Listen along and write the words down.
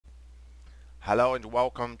Hello and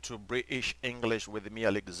welcome to British English with me,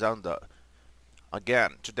 Alexandre.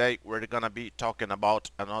 Again, today we're gonna be talking about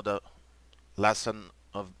another lesson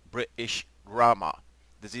of British grammar.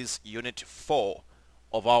 This is Unit 4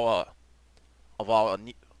 of our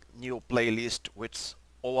new playlist, which is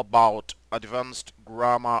all about advanced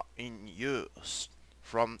grammar in use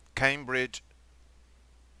from Cambridge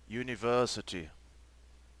University.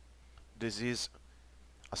 This is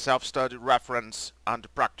a self-study reference and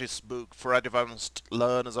practice book for advanced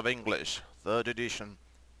learners of English, 3rd edition,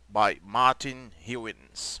 by Martin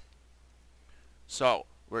Hewins. So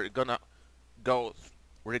we're going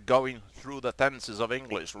through the tenses of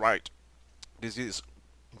English, right? This is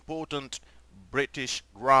important British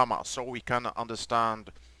grammar, so we can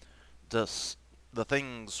understand the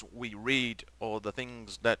things we read or the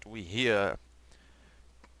things that we hear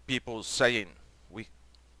people saying.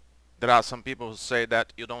 There are some people who say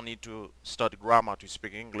that you don't need to study grammar to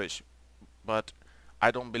speak English, but I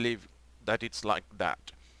don't believe that it's like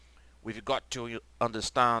that. We've got to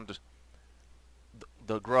understand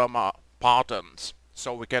the grammar patterns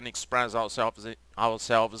so we can express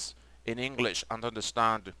ourselves in English and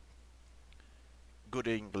understand good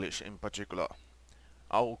English in particular.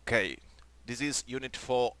 Okay, this is Unit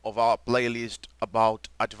 4 of our playlist about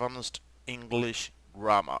advanced English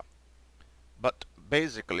grammar. But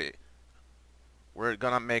basically, we're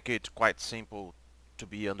gonna make it quite simple to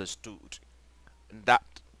be understood. In that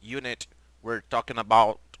unit, we're talking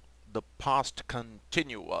about the past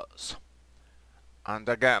continuous. And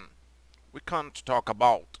again, we can't talk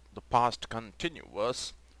about the past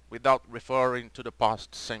continuous without referring to the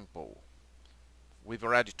past simple. We've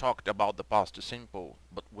already talked about the past simple,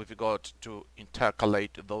 but we've got to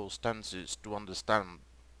intercalate those tenses to understand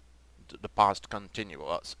the past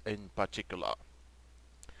continuous in particular.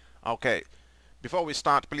 Okay. Before we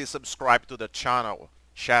start, please subscribe to the channel,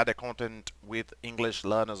 share the content with English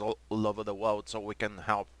learners all over the world so we can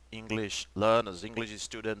help English learners, English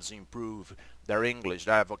students improve their English,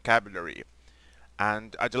 their vocabulary.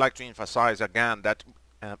 And I'd like to emphasize again that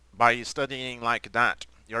by studying like that,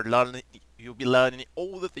 you'll be learning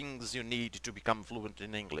all the things you need to become fluent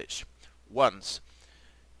in English.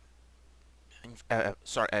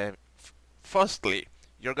 Firstly,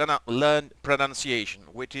 you're gonna learn pronunciation,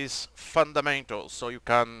 which is fundamental so you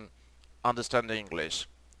can understand English.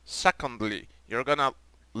 Secondly, you're gonna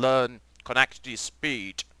learn connected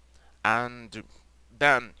speech, and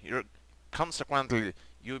then consequently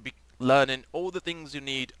you'll be learning all the things you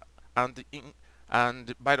need, and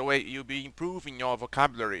by the way, you'll be improving your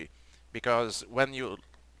vocabulary, because when you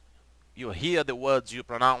hear the words you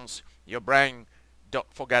pronounce, your brain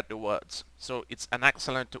don't forget the words. So it's an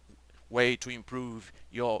excellent way to improve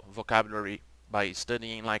your vocabulary by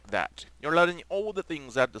studying like that. You're learning all the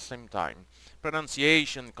things at the same time.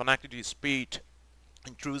 Pronunciation, connected speech,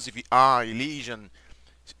 intrusive I, elision,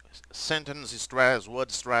 sentence stress,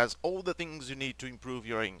 word stress, all the things you need to improve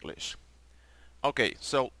your English. Okay,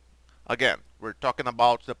 so again, we're talking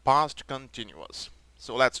about the past continuous.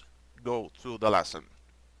 So let's go through the lesson.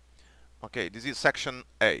 Okay, this is section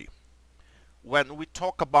A. When we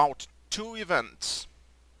talk about two events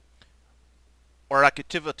or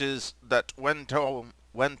activities that went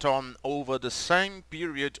on over the same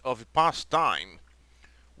period of past time,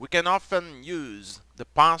 we can often use the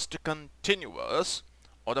past continuous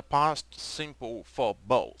or the past simple for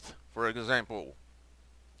both. For example,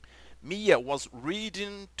 Mia was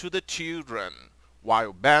reading to the children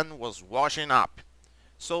while Ben was washing up.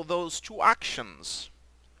 So those two actions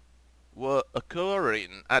were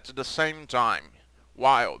occurring at the same time.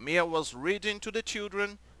 While Mia was reading to the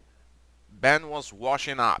children, Ben was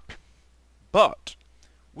washing up. But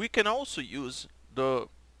we can also use the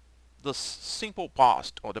simple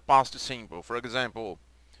past or the past simple. For example,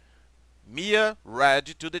 Mia read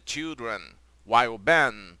to the children while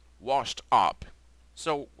Ben washed up.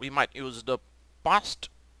 So we might use the past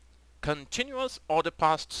continuous or the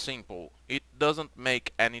past simple. It doesn't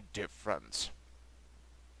make any difference.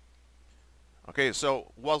 Okay,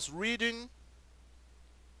 so was reading,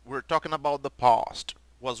 we're talking about the past.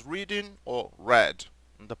 Was reading or read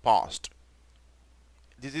in the past.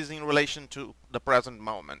 This is in relation to the present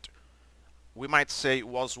moment. We might say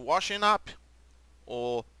was washing up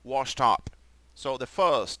or washed up. So the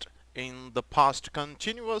first in the past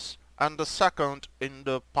continuous and the second in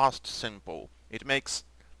the past simple. It makes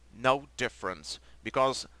no difference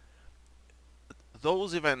because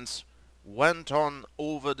those events went on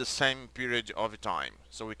over the same period of time.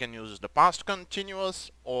 So we can use the past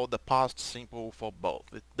continuous or the past simple for both.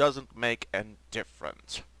 It doesn't make any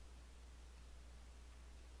difference.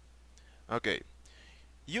 Okay.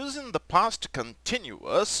 Using the past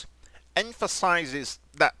continuous, emphasizes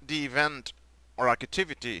that the event or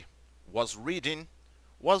activity was reading,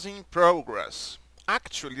 was in progress.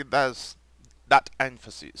 Actually, there's that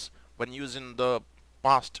emphasis when using the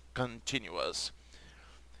past continuous.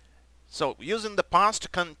 So, using the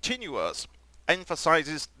past continuous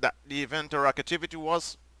emphasizes that the event or activity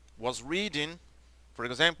was reading, for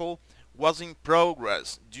example, was in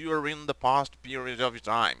progress during the past period of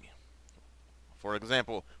time. For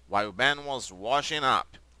example, while Ben was washing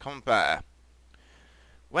up. Compare.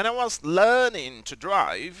 When I was learning to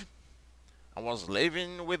drive, I was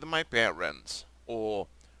living with my parents. Or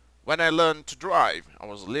when I learned to drive, I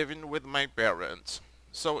was living with my parents.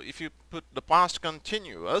 So if you put the past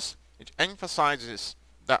continuous, it emphasizes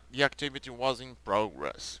that the activity was in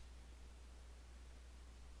progress.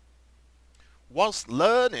 Was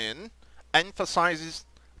learning emphasizes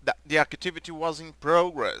that the activity was in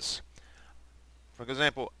progress. For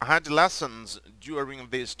example, I had lessons during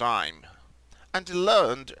this time. And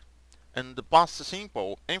learned in the past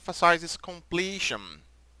simple emphasizes completion.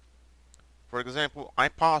 For example, I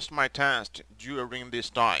passed my test during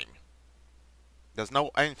this time. There's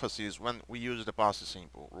no emphasis when we use the past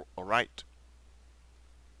simple, alright?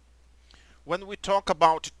 When we talk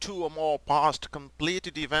about two or more past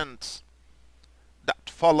completed events that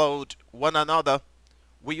followed one another,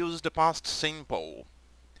 we use the past simple,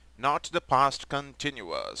 not the past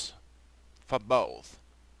continuous, for both.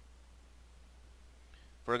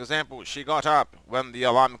 For example, she got up when the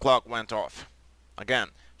alarm clock went off. Again,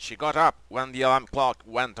 she got up when the alarm clock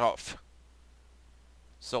went off.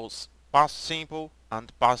 So, past simple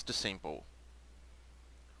and past simple.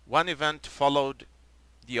 One event followed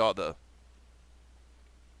the other.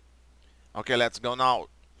 Okay, let's go now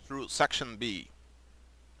through section B.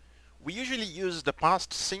 We usually use the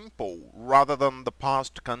past simple rather than the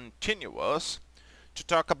past continuous to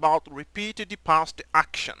talk about repeated past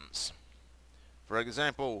actions. For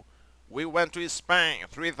example, we went to Spain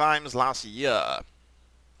 3 times last year.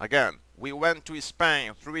 Again, we went to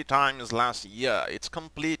Spain 3 times last year. It's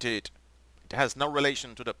completed. It has no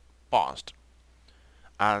relation to the past.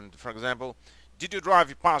 And for example, did you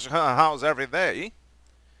drive past her house every day?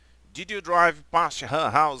 Did you drive past her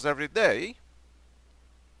house every day?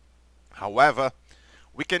 However,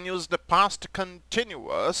 we can use the past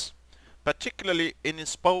continuous, particularly in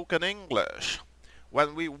spoken English,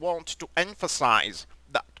 when we want to emphasize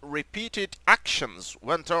that repeated actions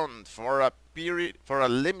went on for a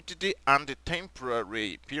limited and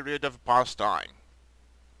temporary period of past time.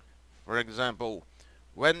 For example,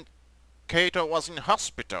 when Kato was in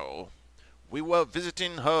hospital, we were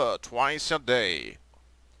visiting her twice a day.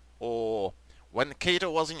 Or when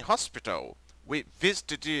Kato was in hospital, we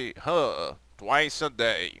visited her twice a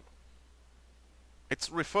day. It's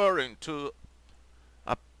referring to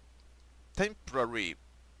a temporary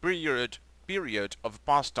period of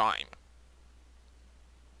past time.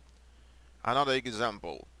 Another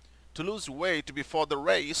example. To lose weight before the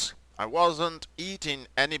race, I wasn't eating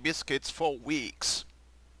any biscuits for weeks.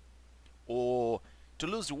 Or to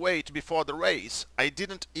lose weight before the race, I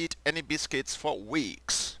didn't eat any biscuits for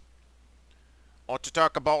weeks. Or to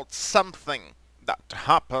talk about something that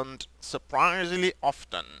happened surprisingly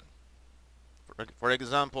often. For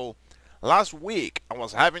example, last week I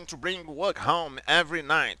was having to bring work home every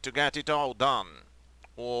night to get it all done.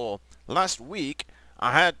 Or last week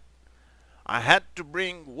I had to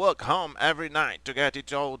bring work home every night to get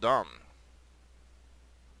it all done.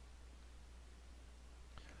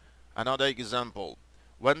 Another example.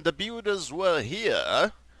 When the builders were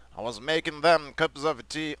here, I was making them cups of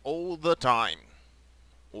tea all the time.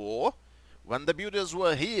 Or, when the builders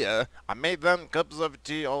were here, I made them cups of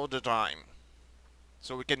tea all the time.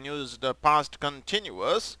 So we can use the past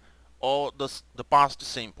continuous or the past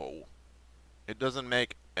simple. It doesn't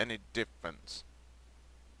make any difference.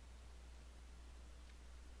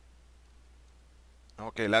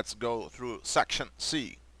 Okay, let's go through section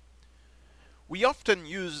C. We often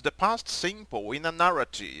use the past simple in a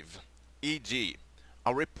narrative, e.g.,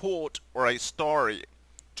 a report or a story,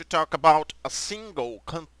 to talk about a single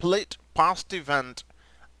complete past event,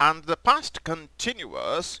 and the past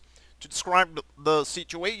continuous to describe the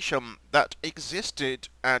situation that existed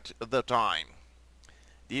at the time.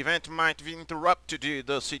 The event might have interrupted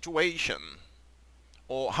the situation,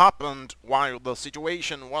 or happened while the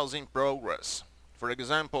situation was in progress. For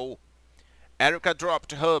example, Erica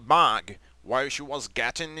dropped her bag while she was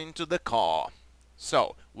getting into the car.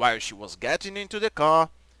 So, while she was getting into the car,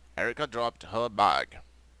 Erica dropped her bag.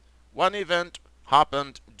 One event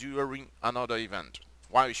happened during another event.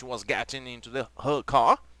 While she was getting into her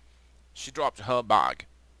car, she dropped her bag.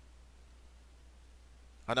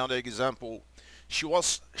 Another example, She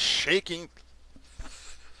was shaking.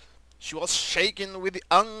 She was shaking with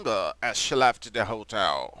anger as she left the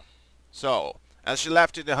hotel. So, as she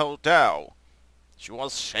left the hotel, she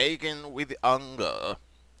was shaking with anger.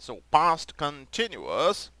 So, past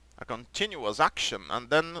continuous, a continuous action, and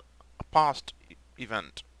then a past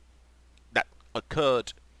event that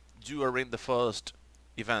occurred during the first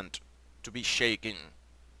event to be shaken.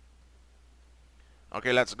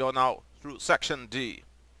 Okay, let's go now through section D.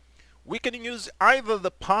 We can use either the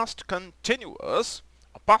past continuous,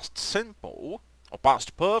 or past simple, or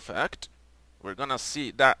past perfect. We're gonna see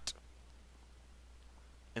that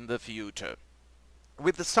in the future.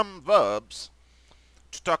 With some verbs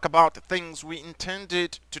to talk about things we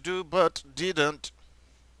intended to do but didn't.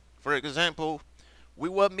 For example, we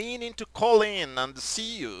were meaning to call in and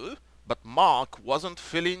see you, but Mark wasn't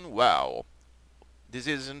feeling well. This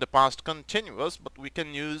is in the past continuous, but we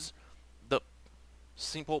can use the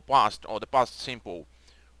simple past or the past simple.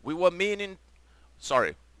 We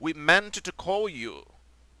meant to call you,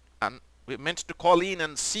 and we meant to call in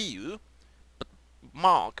and see you, but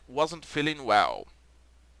Mark wasn't feeling well.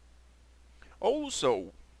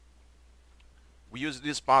 Also, we use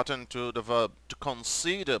this pattern to the verb to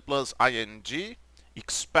consider plus ing,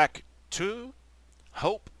 expect to,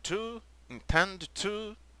 hope to, intend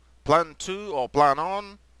to, plan to or plan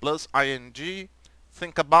on plus ing,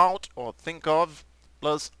 think about or think of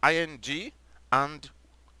plus ing, and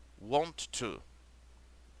want to.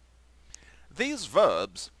 These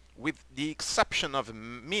verbs, with the exception of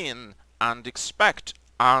mean and expect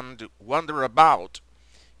and wonder about,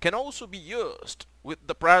 can also be used with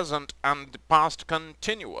the present and the past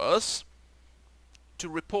continuous to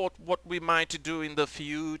report what we might do in the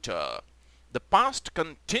future. The past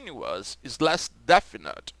continuous is less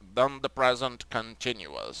definite than the present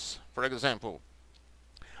continuous. For example,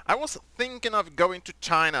 I was thinking of going to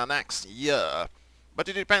China next year, but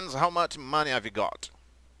it depends how much money I've got.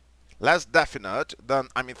 Less definite than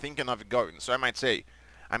I'm thinking of going. So I might say,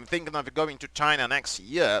 I'm thinking of going to China next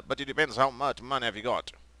year, but it depends how much money I've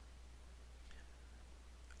got.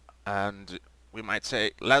 And we might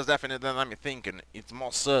say, less definite than I'm thinking. It's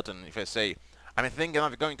more certain if I say, I'm thinking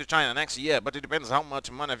of going to China next year, but it depends how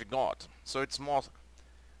much money I've got. So it's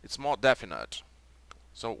more definite.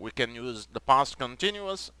 So we can use the past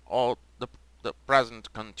continuous or the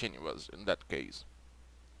present continuous in that case.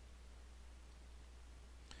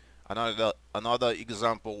 Another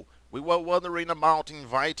example, we were wondering about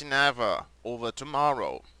inviting Eva over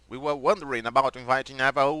tomorrow. We were wondering about inviting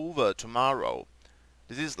Eva over tomorrow.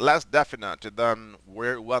 This is less definite than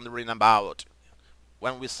we're wondering about.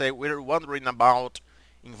 When we say we're wondering about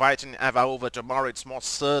inviting Eva over tomorrow, it's more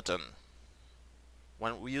certain.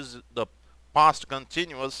 When we use the past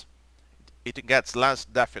continuous, it gets less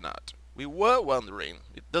definite. We were wondering.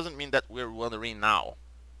 It doesn't mean that we're wondering now.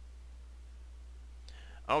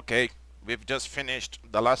 Okay, we've just finished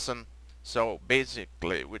the lesson. So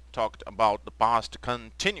basically, we talked about the past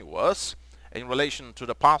continuous in relation to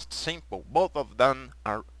the past simple. Both of them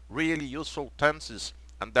are really useful tenses,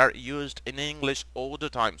 and they're used in English all the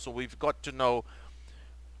time. So we've got to know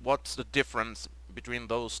what's the difference between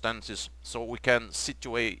those tenses so we can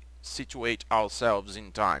situate ourselves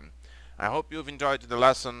in time. I hope you've enjoyed the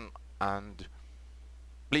lesson, and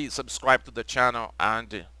please subscribe to the channel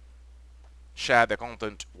and share the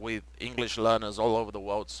content with English learners all over the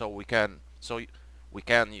world so you can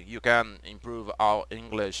improve our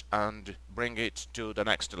English and bring it to the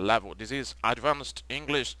next level. This is advanced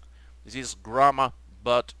English, this is grammar,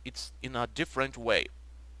 but it's in a different way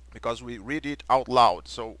because we read it out loud.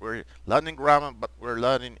 So we're learning grammar, but we're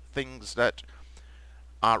learning things that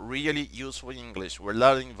are really useful in English. We're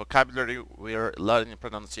learning vocabulary, we're learning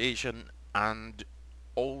pronunciation, and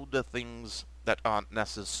all the things that are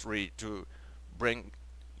necessary to bring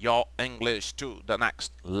your English to the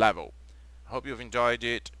next level. I hope you've enjoyed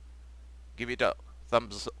it. Give it a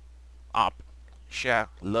thumbs up, share,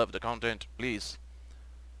 love the content, please.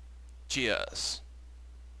 Cheers.